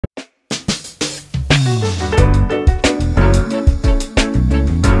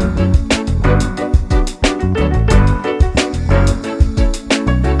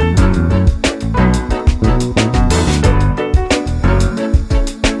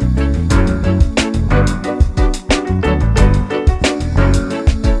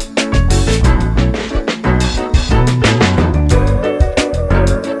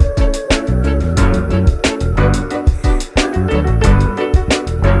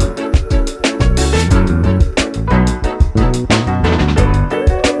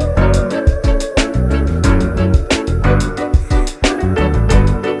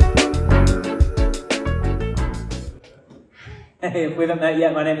met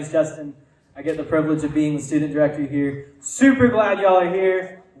yet, my name is Justin. I get the privilege of being the student director here. Super glad y'all are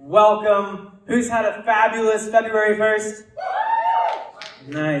here. Welcome. Who's had a fabulous February 1st?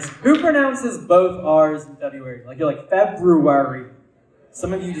 Nice. Who pronounces both R's in February? Like, you're like, February.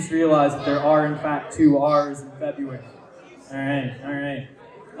 Some of you just realized that there are, in fact, 2 R's in February. All right.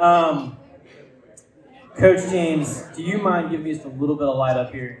 Coach James, do you mind giving me just a little bit of light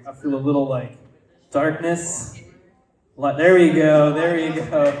up here? I feel a little, like, darkness. There we go.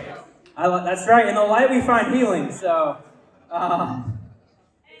 That's right. In the light we find healing. So,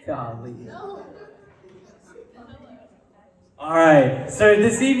 golly. All right. So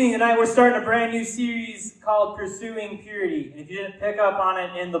this evening, tonight, we're starting a brand new series called Pursuing Purity. And if you didn't pick up on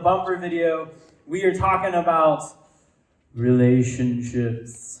it in the bumper video, we are talking about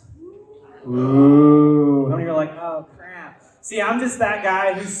relationships. Ooh. How many are like, oh, crap. See, I'm just that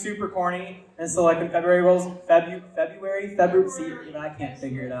guy who's super corny. And so, like, when February rolls, February, see, even I can't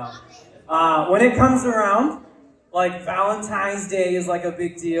figure it out. When it comes around, like, Valentine's Day is, like, a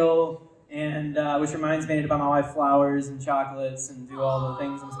big deal. And, which reminds me to buy my wife flowers and chocolates and do all the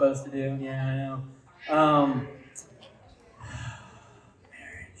things I'm supposed to do. Yeah, I know.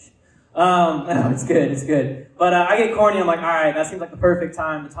 Marriage. No, it's good. But I get corny. I'm like, all right, that seems like the perfect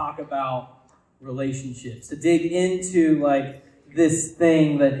time to talk about relationships, to dig into, like, this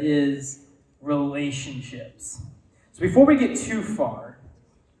thing that is relationships. So before we get too far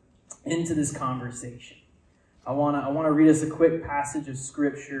into this conversation, I want to read us a quick passage of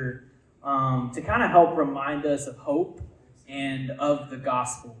Scripture to kind of help remind us of hope and of the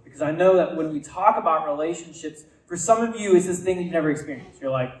gospel. Because I know that when we talk about relationships, for some of you, it's this thing that you've never experienced.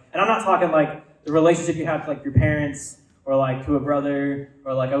 You're like, and I'm not talking like the relationship you have to like your parents or like to a brother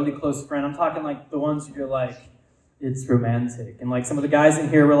or like a really close friend. I'm talking like the ones who you're like, it's romantic. And like some of the guys in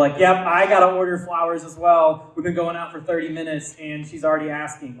here were like, yep, I got to order flowers as well. We've been going out for 30 minutes and she's already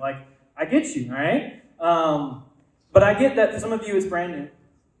asking. Like, I get you, all right? But I get that for some of you, it's brand new.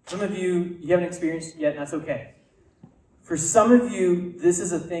 Some of you haven't experienced it yet, and that's okay. For some of you, this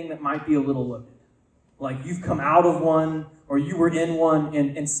is a thing that might be a little loaded. Like you've come out of one, or you were in one,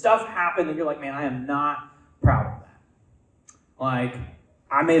 and stuff happened that you're like, man, I am not proud of that. Like,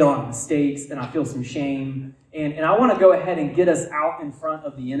 I made a lot of mistakes, and I feel some shame. And I want to go ahead and get us out in front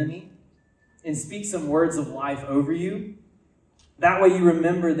of the enemy and speak some words of life over you. That way you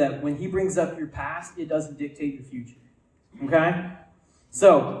remember that when he brings up your past, it doesn't dictate your future. Okay?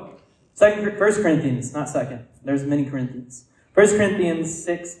 So, 1 Corinthians, not second. There's many Corinthians. 1 Corinthians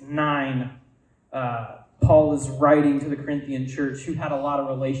 6:9. Paul is writing to the Corinthian church who had a lot of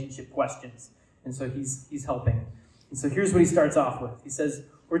relationship questions. And so he's helping. And so here's what he starts off with. He says,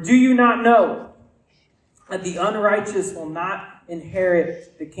 or do you not know that the unrighteous will not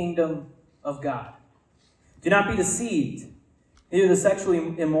inherit the kingdom of God? Do not be deceived. Neither the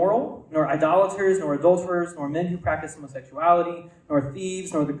sexually immoral, nor idolaters, nor adulterers, nor men who practice homosexuality, nor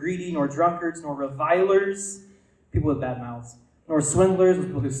thieves, nor the greedy, nor drunkards, nor revilers, people with bad mouths, nor swindlers,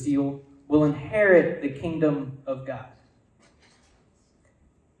 people who steal, will inherit the kingdom of God.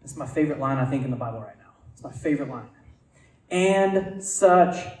 This is my favorite line, I think, in the Bible right now. It's my favorite line. And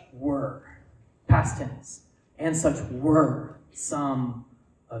such were, past tense, and such were some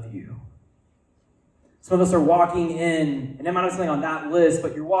of you. Some of us are walking in, and it might not be something on that list,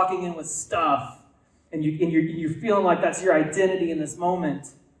 but you're walking in with stuff, and you're feeling like that's your identity in this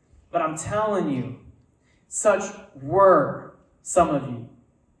moment. But I'm telling you, such were some of you.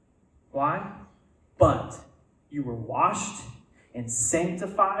 Why? But you were washed and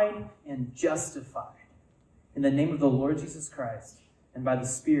sanctified and justified in the name of the Lord Jesus Christ and by the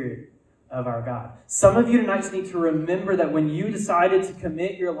Spirit of our God. Some of you tonight just need to remember that when you decided to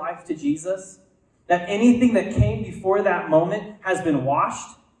commit your life to Jesus, that anything that came before that moment has been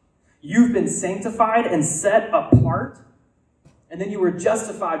washed. You've been sanctified and set apart. And then you were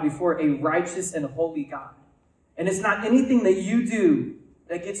justified before a righteous and holy God. And it's not anything that you do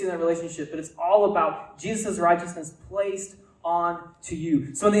that gets you in that relationship, but it's all about Jesus' righteousness placed on to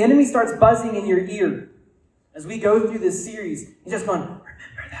you. So when the enemy starts buzzing in your ear, as we go through this series, he's just going,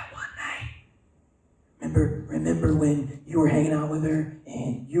 remember that one night? Remember when you were hanging out with her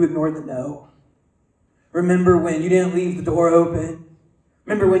and you ignored the no? Remember when you didn't leave the door open?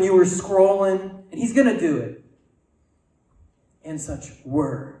 Remember when you were scrolling? And he's going to do it. And such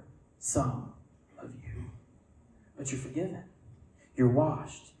were some of you. But you're forgiven. You're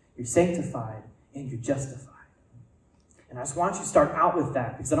washed. You're sanctified. And you're justified. And I just want you to start out with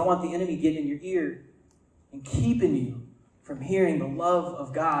that because I don't want the enemy getting in your ear and keeping you from hearing the love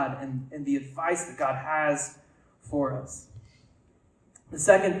of God and the advice that God has for us. The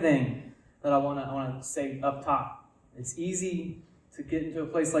second thing that I want to say up top, it's easy to get into a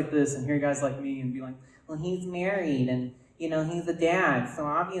place like this and hear guys like me and be like, well, he's married and, he's a dad, so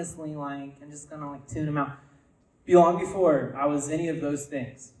obviously, I'm just going to, tune him out. Long before I was any of those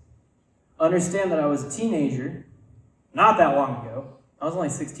things, understand that I was a teenager not that long ago. I was only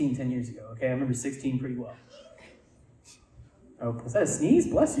 16 10 years ago, okay? I remember 16 pretty well. Oh, was that a sneeze?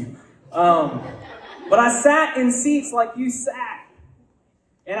 Bless you. But I sat in seats like you sat.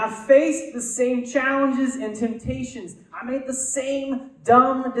 And I faced the same challenges and temptations. I made the same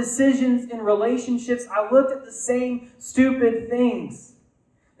dumb decisions in relationships. I looked at the same stupid things.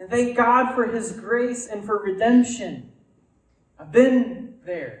 And thank God for His grace and for redemption. I've been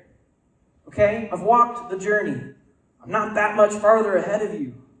there. Okay? I've walked the journey. I'm not that much farther ahead of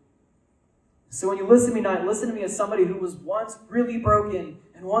you. So when you listen to me tonight, listen to me as somebody who was once really broken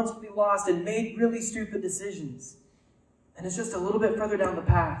and once really lost and made really stupid decisions. And it's just a little bit further down the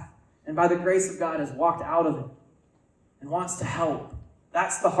path. And by the grace of God has walked out of it and wants to help.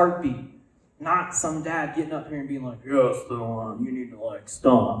 That's the heartbeat. Not some dad getting up here and being like, yes, you need to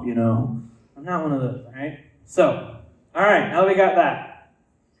stop, I'm not one of those, all right? So, all right, now that we got that,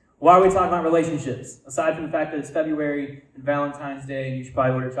 why are we talking about relationships? Aside from the fact that it's February and Valentine's Day and you should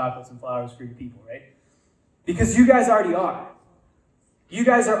probably order chocolates and flowers for your people, right? Because you guys already are. You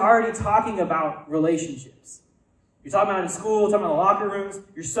guys are already talking about relationships. You're talking about it in school, talking about the locker rooms.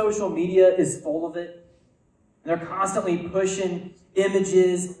 Your social media is full of it. And they're constantly pushing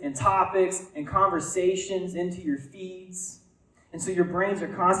images and topics and conversations into your feeds. And so your brains are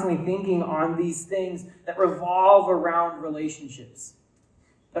constantly thinking on these things that revolve around relationships,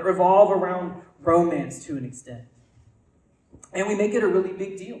 that revolve around romance to an extent. And we make it a really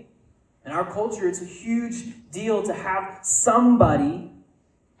big deal. In our culture, it's a huge deal to have somebody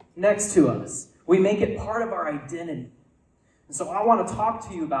next to us. We make it part of our identity. And so I want to talk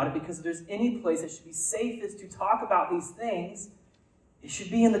to you about it because if there's any place that should be safest to talk about these things, it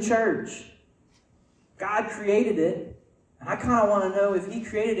should be in the church. God created it, and I kind of want to know if He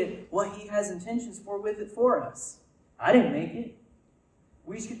created it, what He has intentions with it for us. I didn't make it.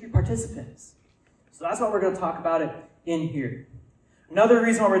 We just get to be participants. So that's why we're going to talk about it in here. Another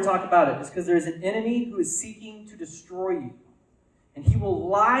reason why we're going to talk about it is because there is an enemy who is seeking to destroy you. And he will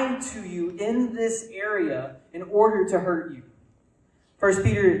lie to you in this area in order to hurt you. First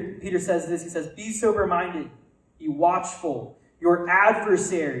Peter says this. He says, be sober-minded, be watchful. Your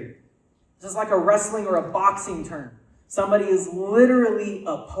adversary. This is like a wrestling or a boxing term. Somebody is literally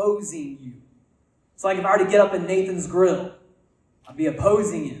opposing you. It's like if I were to get up in Nathan's grill, I'd be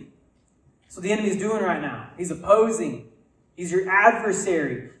opposing him. That's what the enemy's doing right now. He's opposing. He's your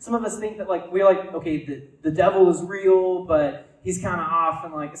adversary. Some of us think that okay, the devil is real, but he's kind of off,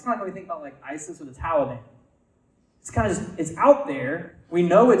 and it's kind of like when we think about ISIS or the Taliban. It's kind of it's out there. We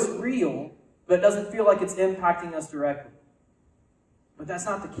know it's real, but it doesn't feel like it's impacting us directly. But that's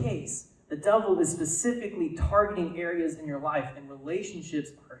not the case. The devil is specifically targeting areas in your life, and relationships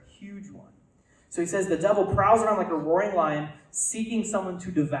are a huge one. So he says the devil prowls around like a roaring lion, seeking someone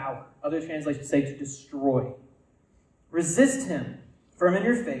to devour. Other translations say to destroy. Resist him, firm in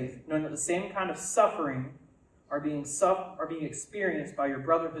your faith, knowing that the same kind of suffering are being experienced by your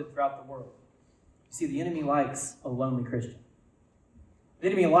brotherhood throughout the world. You see, the enemy likes a lonely Christian. The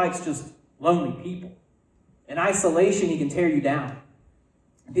enemy likes just lonely people. In isolation, he can tear you down.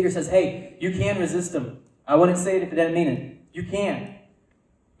 Peter says, hey, you can resist him. I wouldn't say it if it didn't mean it. You can.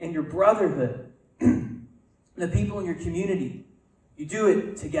 In your brotherhood, the people in your community, you do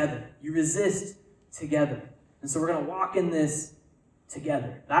it together. You resist together. And so we're going to walk in this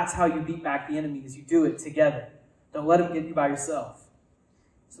together. That's how you beat back the enemy, is you do it together. Don't let him get you by yourself.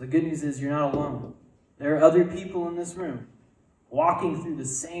 So the good news is you're not alone. There are other people in this room walking through the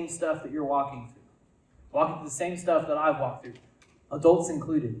same stuff that you're walking through. Walking through the same stuff that I've walked through. Adults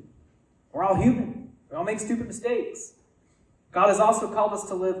included. We're all human. We all make stupid mistakes. God has also called us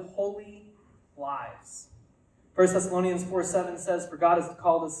to live holy lives. 1 Thessalonians 4:7 says, for God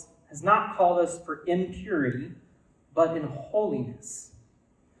has not called us for impurity, but in holiness.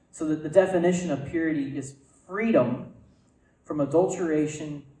 So that the definition of purity is freedom from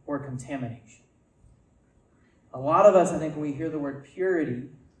adulteration or contamination. A lot of us, I think, when we hear the word purity,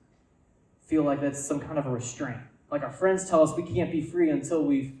 feel like that's some kind of a restraint. Like our friends tell us we can't be free until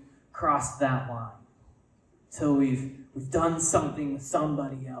we've crossed that line. Until we've done something with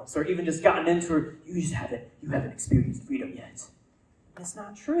somebody else. Or even just gotten into it, you haven't experienced freedom yet. That's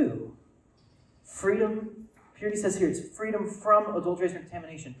not true. Freedom, purity says here, it's freedom from adulteration or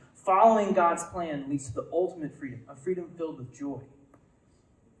contamination. Following God's plan leads to the ultimate freedom, a freedom filled with joy.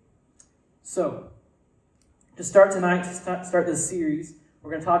 So, to start tonight, to start this series,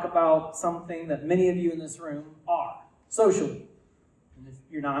 we're going to talk about something that many of you in this room are, socially.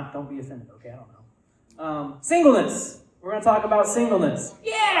 you're not, don't be offended, okay? I don't know. Singleness. We're going to talk about singleness.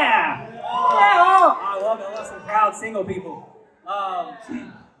 Yeah! Oh, I love it. I love some proud single people.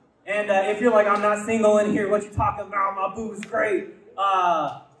 And if you're like, I'm not single in here, what you talking about? My boo's great.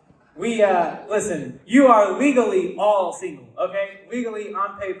 Listen, you are legally all single, okay? Legally,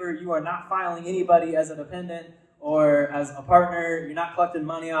 on paper, you are not filing anybody as a dependent or as a partner. You're not collecting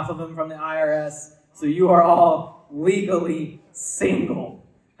money off of them from the IRS. So you are all legally single.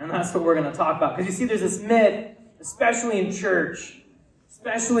 And that's what we're going to talk about. Because you see, there's this myth, especially in church,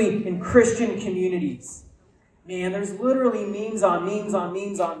 especially in Christian communities. Man, there's literally memes on memes on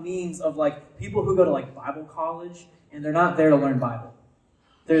memes on memes of like people who go to like Bible college and they're not there to learn Bible.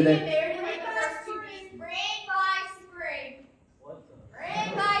 They're there.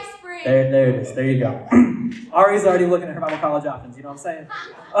 There it is. There you go. Ari's already looking at her Bible college options. You know what I'm saying?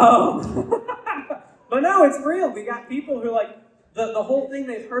 But no, it's real. We got people who like the whole thing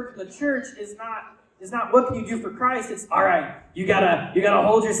they've heard from the church is not what can you do for Christ. It's all right. You gotta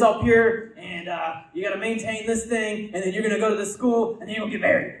hold yourself pure and you gotta maintain this thing, and then you're gonna go to this school and then you'll get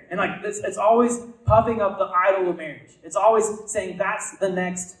married. And like it's always puffing up the idol of marriage. It's always saying that's the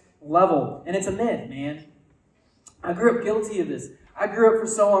next level, and it's a myth, man. I grew up guilty of this. I grew up for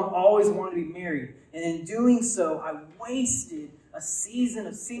so long, always wanted to be married. And in doing so, I wasted a season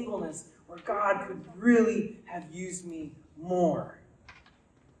of singleness where God could really have used me more.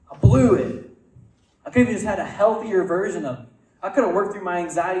 I blew it. I could have just had a healthier version of me. I could have worked through my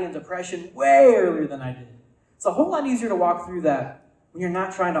anxiety and depression way earlier than I did. It's a whole lot easier to walk through that when you're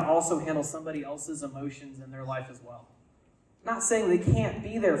not trying to also handle somebody else's emotions in their life as well. I'm not saying they can't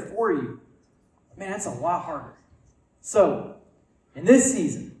be there for you. Man, that's a lot harder. So, in this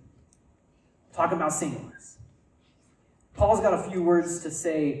season, talking about singleness, Paul's got a few words to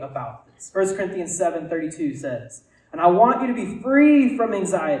say about this. 1 Corinthians 7:32 says, "And I want you to be free from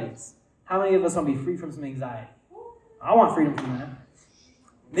anxieties." How many of us want to be free from some anxiety? I want freedom from that.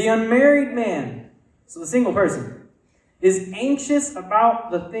 "The unmarried man," so the single person, "is anxious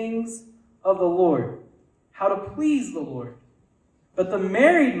about the things of the Lord, how to please the Lord. But the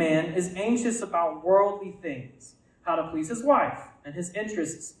married man is anxious about worldly things, how to please his wife, and his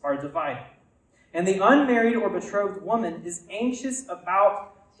interests are divided. And the unmarried or betrothed woman is anxious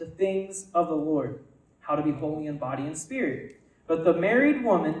about the things of the Lord, how to be holy in body and spirit. But the married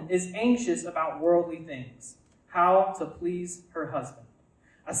woman is anxious about worldly things, how to please her husband.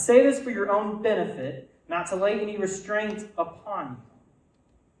 I say this for your own benefit, not to lay any restraint upon you,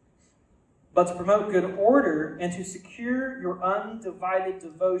 but to promote good order and to secure your undivided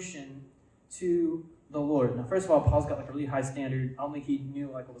devotion to the Lord." Now, first of all, Paul's got like a really high standard. I don't think he knew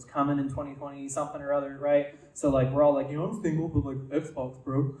like what was coming in 2020, something or other, right? So like we're all like, I'm single, but like Xbox,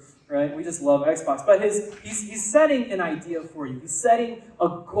 bro, right? We just love Xbox. But he's setting an idea for you. He's setting a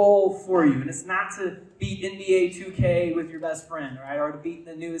goal for you, and it's not to beat NBA 2K with your best friend, right? Or to beat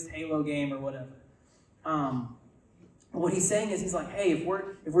the newest Halo game or whatever. What he's saying is he's like, hey,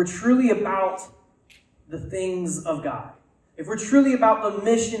 if we're truly about the things of God, if we're truly about the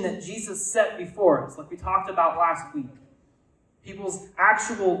mission that Jesus set before us, like we talked about last week, people's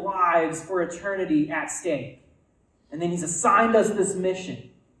actual lives for eternity at stake, and then he's assigned us this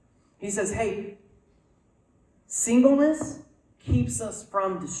mission. He says, hey, singleness keeps us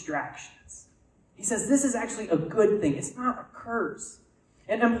from distractions. He says this is actually a good thing. It's not a curse.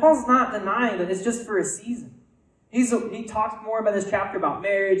 And Paul's not denying that it's just for a season. He talks more about this chapter about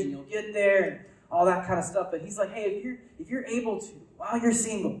marriage, and you'll get there, and all that kind of stuff. But he's like, hey, if you're able to, while you're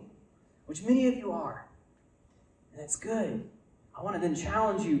single, which many of you are, and it's good, I want to then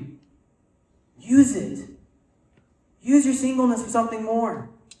challenge you, use it. Use your singleness for something more.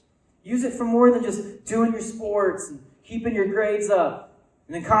 Use it for more than just doing your sports and keeping your grades up,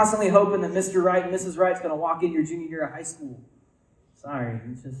 and then constantly hoping that Mr. Right and Mrs. Right's going to walk in your junior year of high school. Sorry,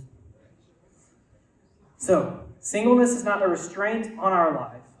 it's just... So, singleness is not a restraint on our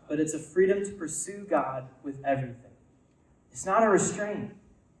life, but it's a freedom to pursue God with everything. It's not a restraint.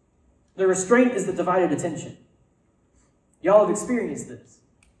 The restraint is the divided attention. Y'all have experienced this.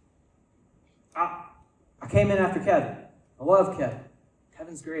 I came in after Kevin. I love Kevin.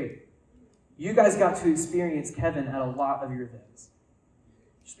 Kevin's great. You guys got to experience Kevin at a lot of your events.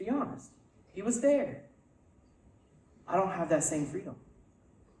 Just be honest. He was there. I don't have that same freedom.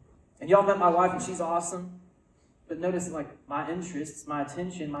 And y'all met my wife, and she's awesome. But notice, like, my interests, my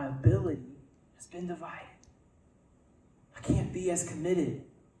attention, my ability has been divided. I can't be as committed.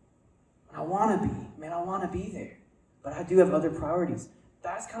 And I want to be. Man, I want to be there. But I do have other priorities.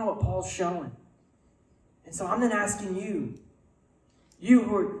 That's kind of what Paul's showing. And so I'm then asking you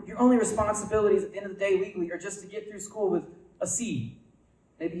who are, your only responsibilities at the end of the day legally are just to get through school with a C.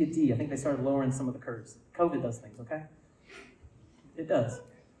 maybe a D. I think they started lowering some of the curves. COVID does things, okay? It does.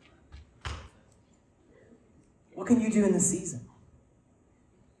 What can you do in this season?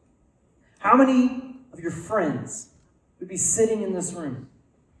 How many of your friends would be sitting in this room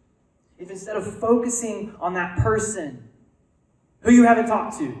if instead of focusing on that person who you haven't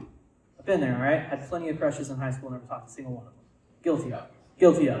talked to? I've been there, all right? Had plenty of crushes in high school, never talked to a single one of them. Guilty of.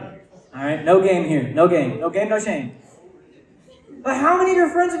 Guilty of. All right? No game here. No game. No game, no shame. But how many of your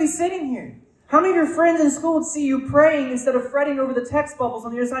friends would be sitting here? How many of your friends in school would see you praying instead of fretting over the text bubbles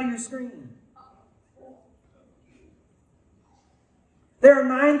on the other side of your screen? There are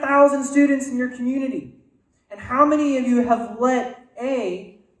 9,000 students in your community. And how many of you have let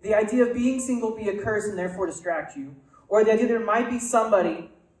the idea of being single be a curse and therefore distract you, or the idea there might be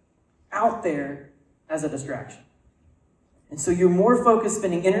somebody out there as a distraction? And so you're more focused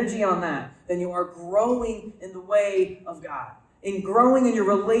spending energy on that than you are growing in the way of God, in growing in your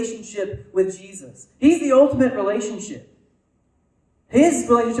relationship with Jesus. He's the ultimate relationship. His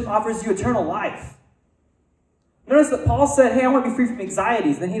relationship offers you eternal life. Notice that Paul said, hey, I want to be free from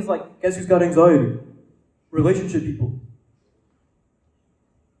anxieties. Then he's like, guess who's got anxiety? Relationship people.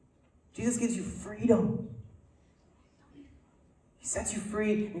 Jesus gives you freedom. He sets you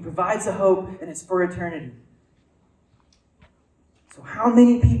free, and he provides a hope, and it's for eternity. So how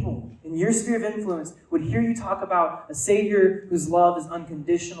many people in your sphere of influence would hear you talk about a Savior whose love is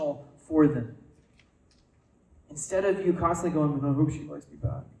unconditional for them? Instead of you constantly going, I hope she likes me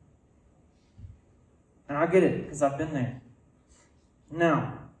back. And I get it, because I've been there.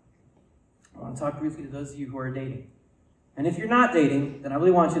 Now, I want to talk briefly to those of you who are dating. And if you're not dating, then I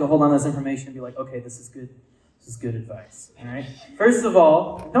really want you to hold on to this information and be like, okay, this is good. This is good advice. All right? First of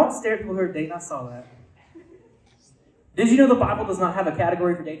all, don't stare at people who are dating. I saw that. Did you know the Bible does not have a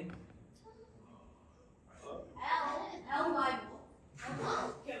category for dating?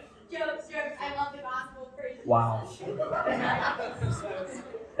 Jokes. I love the gospel. Wow.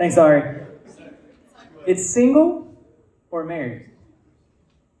 Thanks, Ari. It's single or married.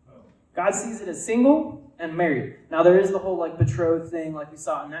 God sees it as single and married. Now, there is the whole betrothed thing like we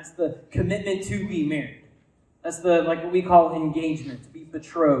saw, and that's the commitment to be married. That's the what we call engagement, to be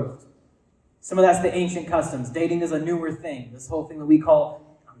betrothed. Some of that's the ancient customs. Dating is a newer thing. This whole thing that we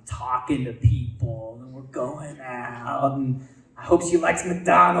call, I'm talking to people, and we're going out, and I hope she likes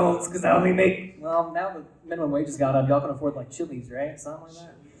McDonald's because I only make, well, now the minimum wage has gone up. Y'all can afford Chili's, right? Something like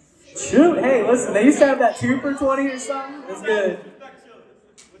that. Hey, listen, they used to have that 2 for $20 or something. That's good.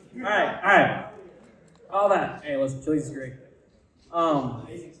 All right. All that. Hey, listen, Chili's is great. So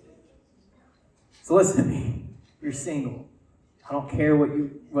listen to me. You're single. I don't care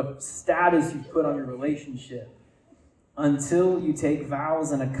what status you put on your relationship. Until you take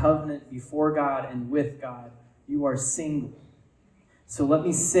vows and a covenant before God and with God, you are single. So let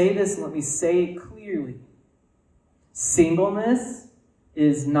me say this, and let me say it clearly. Singleness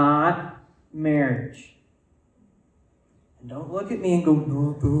is not marriage. And don't look at me and go,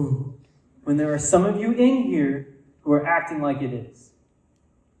 no, when there are some of you in here who are acting like it is.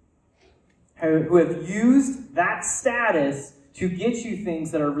 Who have used that status to get you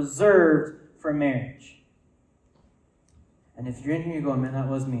things that are reserved for marriage. And if you're in here, you're going, man, that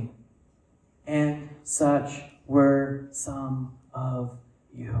was me. And such were some of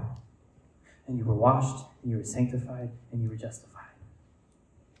you. And you were washed, and you were sanctified, and you were justified.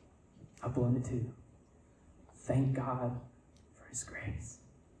 I've blown it too. Thank God for his grace.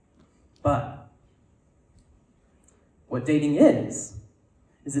 But what dating is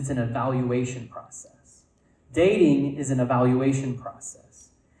it's an evaluation process. Dating is an evaluation process.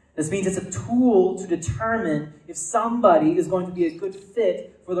 This means it's a tool to determine if somebody is going to be a good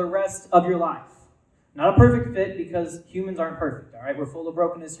fit for the rest of your life. Not a perfect fit, because humans aren't perfect, all right? We're full of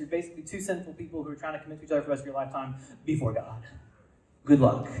brokenness. You're basically two sinful people who are trying to commit to each other for the rest of your lifetime before God. Good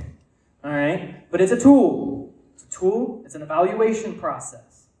luck. All right? But it's a tool. It's a tool. It's an evaluation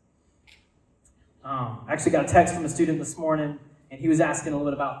process. I actually got a text from a student this morning, and he was asking a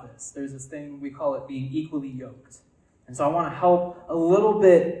little bit about this. There's this thing, we call it being equally yoked. And so I want to help a little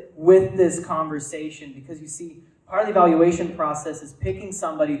bit with this conversation, because you see, part of the evaluation process is picking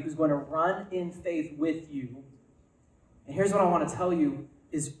somebody who's going to run in faith with you. And here's what I want to tell you,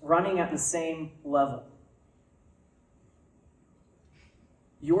 is running at the same level.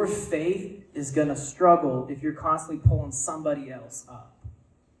 Your faith is going to struggle if you're constantly pulling somebody else up.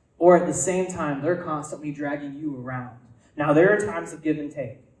 Or at the same time, they're constantly dragging you around. Now, there are times of give and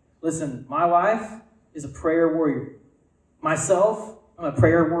take. Listen, my wife is a prayer warrior. Myself, I'm a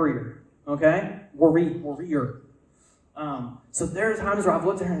prayer warrior. Okay? Warrior. So there are times where I've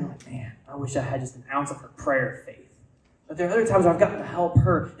looked at her and I'm like, man, I wish I had just an ounce of her prayer faith. But there are other times where I've gotten to help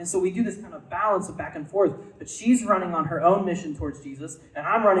her. And so we do this kind of balance of back and forth. But she's running on her own mission towards Jesus, and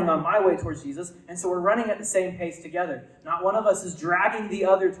I'm running on my way towards Jesus. And so we're running at the same pace together. Not one of us is dragging the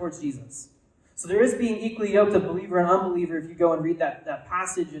other towards Jesus. So there is being equally yoked of believer and unbeliever if you go and read that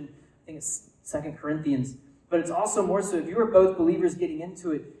passage in, I think it's 2 Corinthians. But it's also more so if you are both believers getting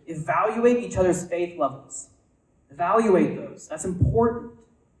into it, evaluate each other's faith levels. Evaluate those. That's important.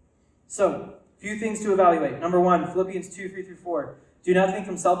 So, few things to evaluate. Number 1, Philippians 2:3-4. Do nothing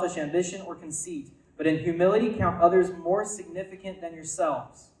from selfish ambition or conceit, but in humility count others more significant than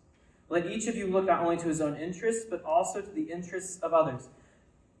yourselves. Let each of you look not only to his own interests, but also to the interests of others.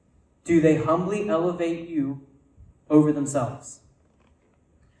 Do they humbly elevate you over themselves?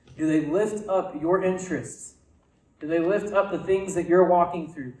 Do they lift up your interests? Do they lift up the things that you're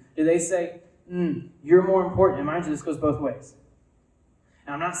walking through? Do they say, you're more important? And mind you, this goes both ways.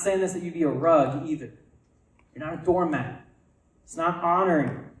 And I'm not saying this that you be a rug either. You're not a doormat. It's not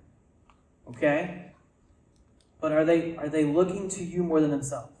honoring. Okay? But are they looking to you more than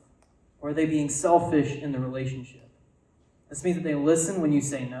themselves? Or are they being selfish in the relationship? This means that they listen when you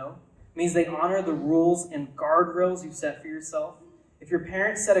say no. It means they honor the rules and guardrails you've set for yourself. If your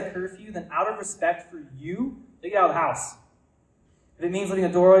parents set a curfew, then out of respect for you, they get out of the house. If it means leaving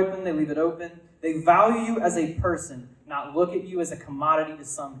a door open, they leave it open. They value you as a person, not look at you as a commodity to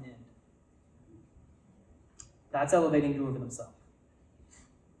some end. That's elevating you over themselves.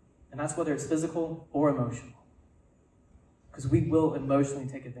 And that's whether it's physical or emotional. Because we will emotionally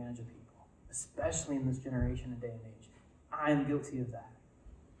take advantage of people, especially in this generation and day and age. I am guilty of that.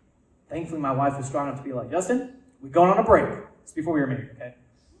 Thankfully, my wife was strong enough to be like, Justin, we're going on a break. It's before we were married, okay?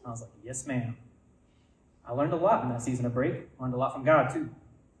 And I was like, yes, ma'am. I learned a lot in that season of break. Learned a lot from God, too.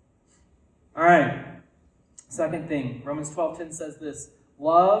 All right. Second thing, Romans 12:10 says this,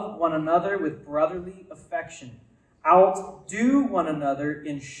 love one another with brotherly affection. Outdo one another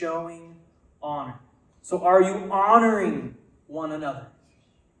in showing honor. So are you honoring one another?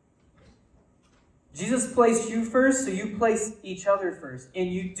 Jesus placed you first, so you place each other first.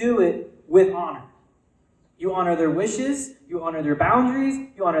 And you do it with honor. You honor their wishes. You honor their boundaries.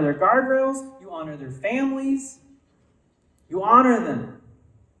 You honor their guardrails. You honor their families. You honor them.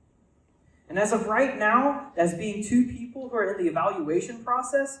 And as of right now, as being two people who are in the evaluation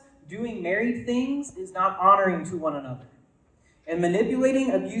process, doing married things is not honoring to one another. And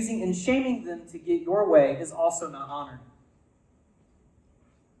manipulating, abusing, and shaming them to get your way is also not honoring.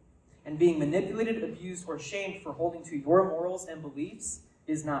 And being manipulated, abused, or shamed for holding to your morals and beliefs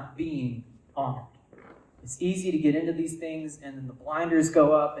is not being honored. It's easy to get into these things and then the blinders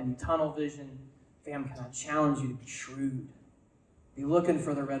go up and you tunnel vision. Fam, can I challenge you to be shrewd? Be looking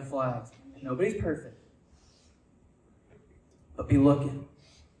for the red flags. Nobody's perfect. But be looking.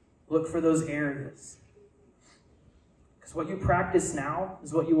 Look for those areas. Because what you practice now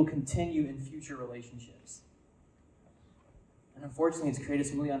is what you will continue in future relationships. And unfortunately, it's created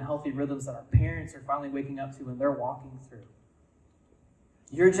some really unhealthy rhythms that our parents are finally waking up to and they're walking through.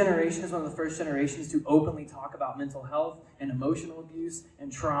 Your generation is one of the first generations to openly talk about mental health and emotional abuse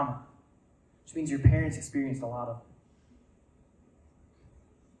and trauma, which means your parents experienced a lot of it.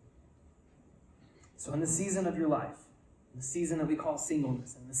 So in the season of your life, in the season that we call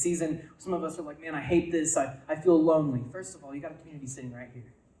singleness, in the season some of us are like, man, I hate this, I feel lonely. First of all, you got a community sitting right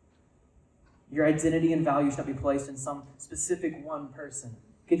here. Your identity and value should not be placed in some specific one person.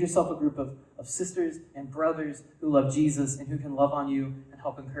 Get yourself a group of sisters and brothers who love Jesus and who can love on you and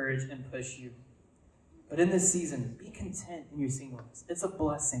help encourage and push you. But in this season, be content in your singleness. It's a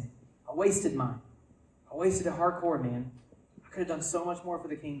blessing. I wasted mine. I wasted it hardcore, man. I could have done so much more for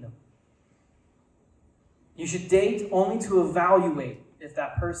the kingdom. You should date only to evaluate if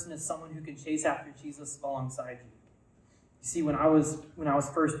that person is someone who can chase after Jesus alongside you. You see, when I was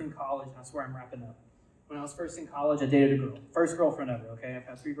first in college, and I swear I'm wrapping up. When I was first in college, I dated a girl. First girlfriend ever, okay? I've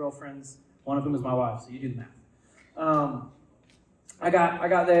had 3 girlfriends. One of them is my wife, so you do the math. I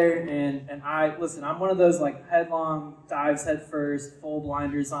got there, and I'm one of those like headlong, dives head first, full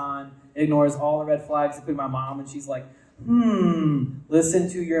blinders on, ignores all the red flags, including my mom, and she's like, listen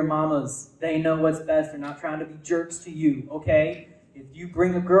to your mamas. They know what's best. They're not trying to be jerks to you, okay? If you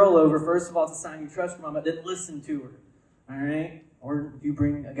bring a girl over, first of all, it's a sign you trust your mama, then listen to her, all right? Or if you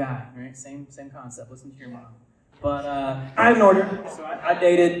bring a guy, all right? Same concept. Listen to your mom. But I ignored her, so I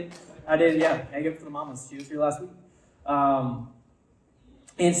dated, yeah, I give it to the mamas. She was here last week.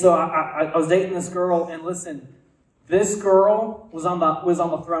 And so I was dating this girl, and listen, this girl was on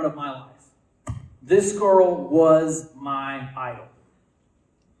the throne of my life. This girl was my idol.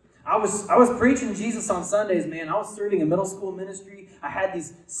 I was preaching Jesus on Sundays, man. I was serving a middle school ministry. I had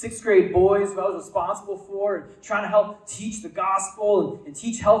these 6th grade boys who I was responsible for, and trying to help teach the gospel and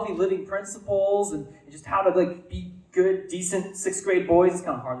teach healthy living principles and just how to be good, decent 6th grade boys. It's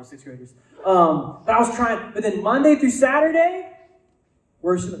kind of hard, they're 6th graders. But I was trying. But then Monday through Saturday,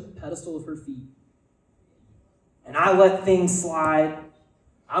 worship at the pedestal of her feet. And I let things slide.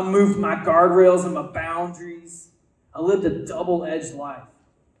 I moved my guardrails and my boundaries. I lived a double-edged life.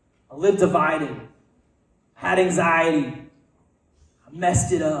 I lived divided. Had anxiety. I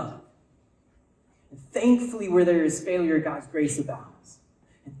messed it up. And thankfully, where there is failure, God's grace abounds.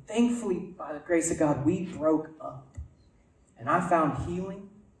 And thankfully, by the grace of God, we broke up. And I found healing.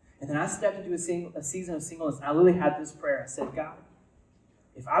 And then I stepped into a season of singleness. And I literally had this prayer. I said, God,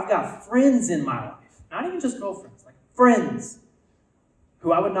 if I've got friends in my life, not even just girlfriends, like friends,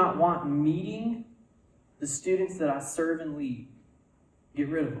 who I would not want meeting the students that I serve and lead, get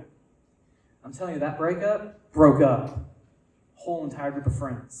rid of them. I'm telling you, that breakup broke up a whole entire group of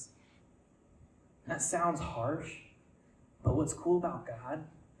friends. And that sounds harsh, but what's cool about God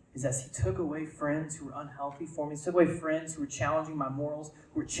is that he took away friends who were unhealthy for me. He took away friends who were challenging my morals,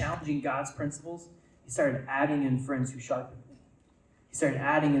 who were challenging God's principles. He started adding in friends who sharpened me. He started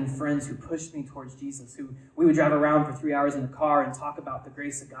adding in friends who pushed me towards Jesus, who we would drive around for 3 hours in the car and talk about the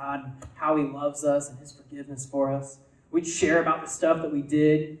grace of God and how he loves us and his forgiveness for us. We'd share about the stuff that we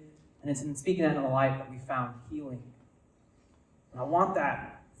did, and it's in speaking that in the light that we found healing. And I want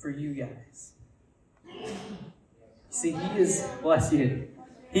that for you guys. See, he is, bless you,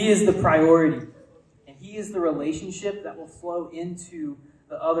 he is the priority, and he is the relationship that will flow into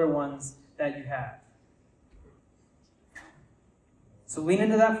the other ones that you have. So lean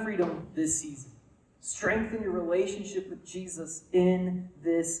into that freedom this season. Strengthen your relationship with Jesus in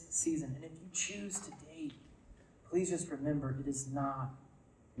this season. And if you choose to date, please just remember it is not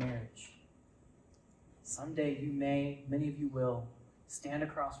marriage. Someday you may, many of you will, stand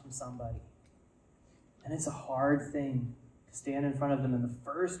across from somebody. And it's a hard thing to stand in front of them. And the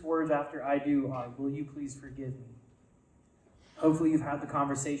first words after I do are, will you please forgive me? Hopefully you've had the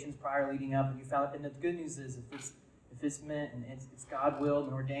conversations prior leading up and you found it. And the good news is if it's meant and it's God willed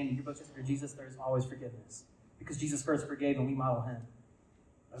and ordained and you're both just for Jesus, there's always forgiveness. Because Jesus first forgave and we model him.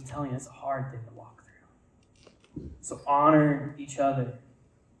 But I'm telling you, it's a hard thing to walk through. So honor each other.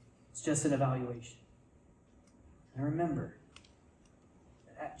 It's just an evaluation. And remember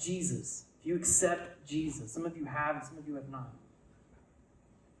that at Jesus, if you accept Jesus, some of you have and some of you have not.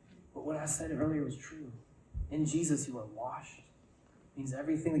 But what I said earlier was true. In Jesus, you are washed. It means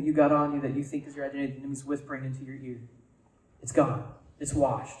everything that you got on you that you think is your identity, the enemy's whispering into your ear. It's gone. It's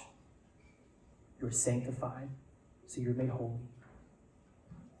washed. You are sanctified, so you're made holy.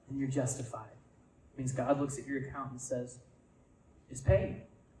 And you're justified. It means God looks at your account and says, it's paid.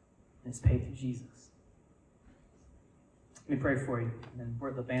 And it's paid through Jesus. Let me pray for you, and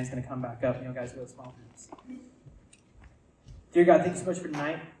then the band's going to come back up, and you guys go to small groups. Dear God, thank you so much for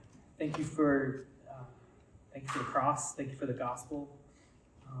tonight. Thank you for the cross. Thank you for the gospel.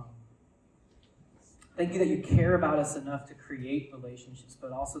 Thank you that you care about us enough to create relationships,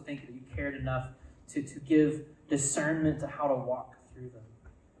 but also thank you that you cared enough to give discernment to how to walk through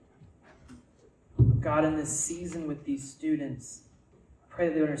them. God, in this season with these students, I pray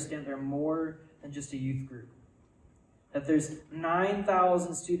that they understand they're more than just a youth group. That there's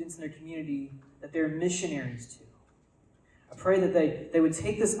 9,000 students in their community that they're missionaries to. I pray that they would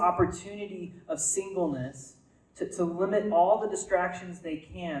take this opportunity of singleness to limit all the distractions they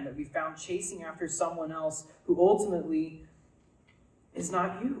can that we found chasing after someone else who ultimately is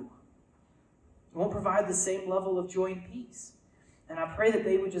not you. It won't provide the same level of joy and peace. And I pray that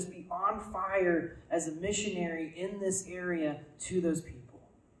they would just be on fire as a missionary in this area to those people,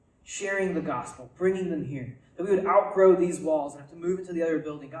 sharing the gospel, bringing them here. That we would outgrow these walls and have to move into the other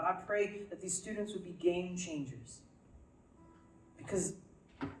building. God, I pray that these students would be game changers. Because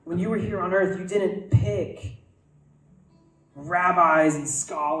when you were here on earth, you didn't pick rabbis and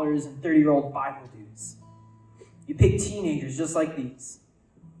scholars and 30-year-old Bible dudes. You picked teenagers just like these,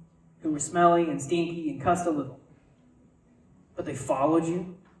 who were smelly and stinky and cussed a little. But they followed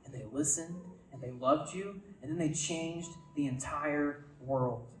you, and they listened, and they loved you, and then they changed the entire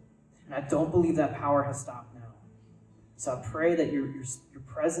world. And I don't believe that power has stopped now. So I pray that your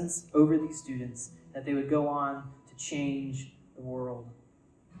presence over these students, that they would go on to change the world,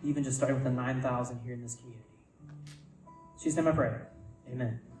 even just starting with the 9,000 here in this community. In Jesus' name I pray.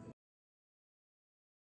 Amen.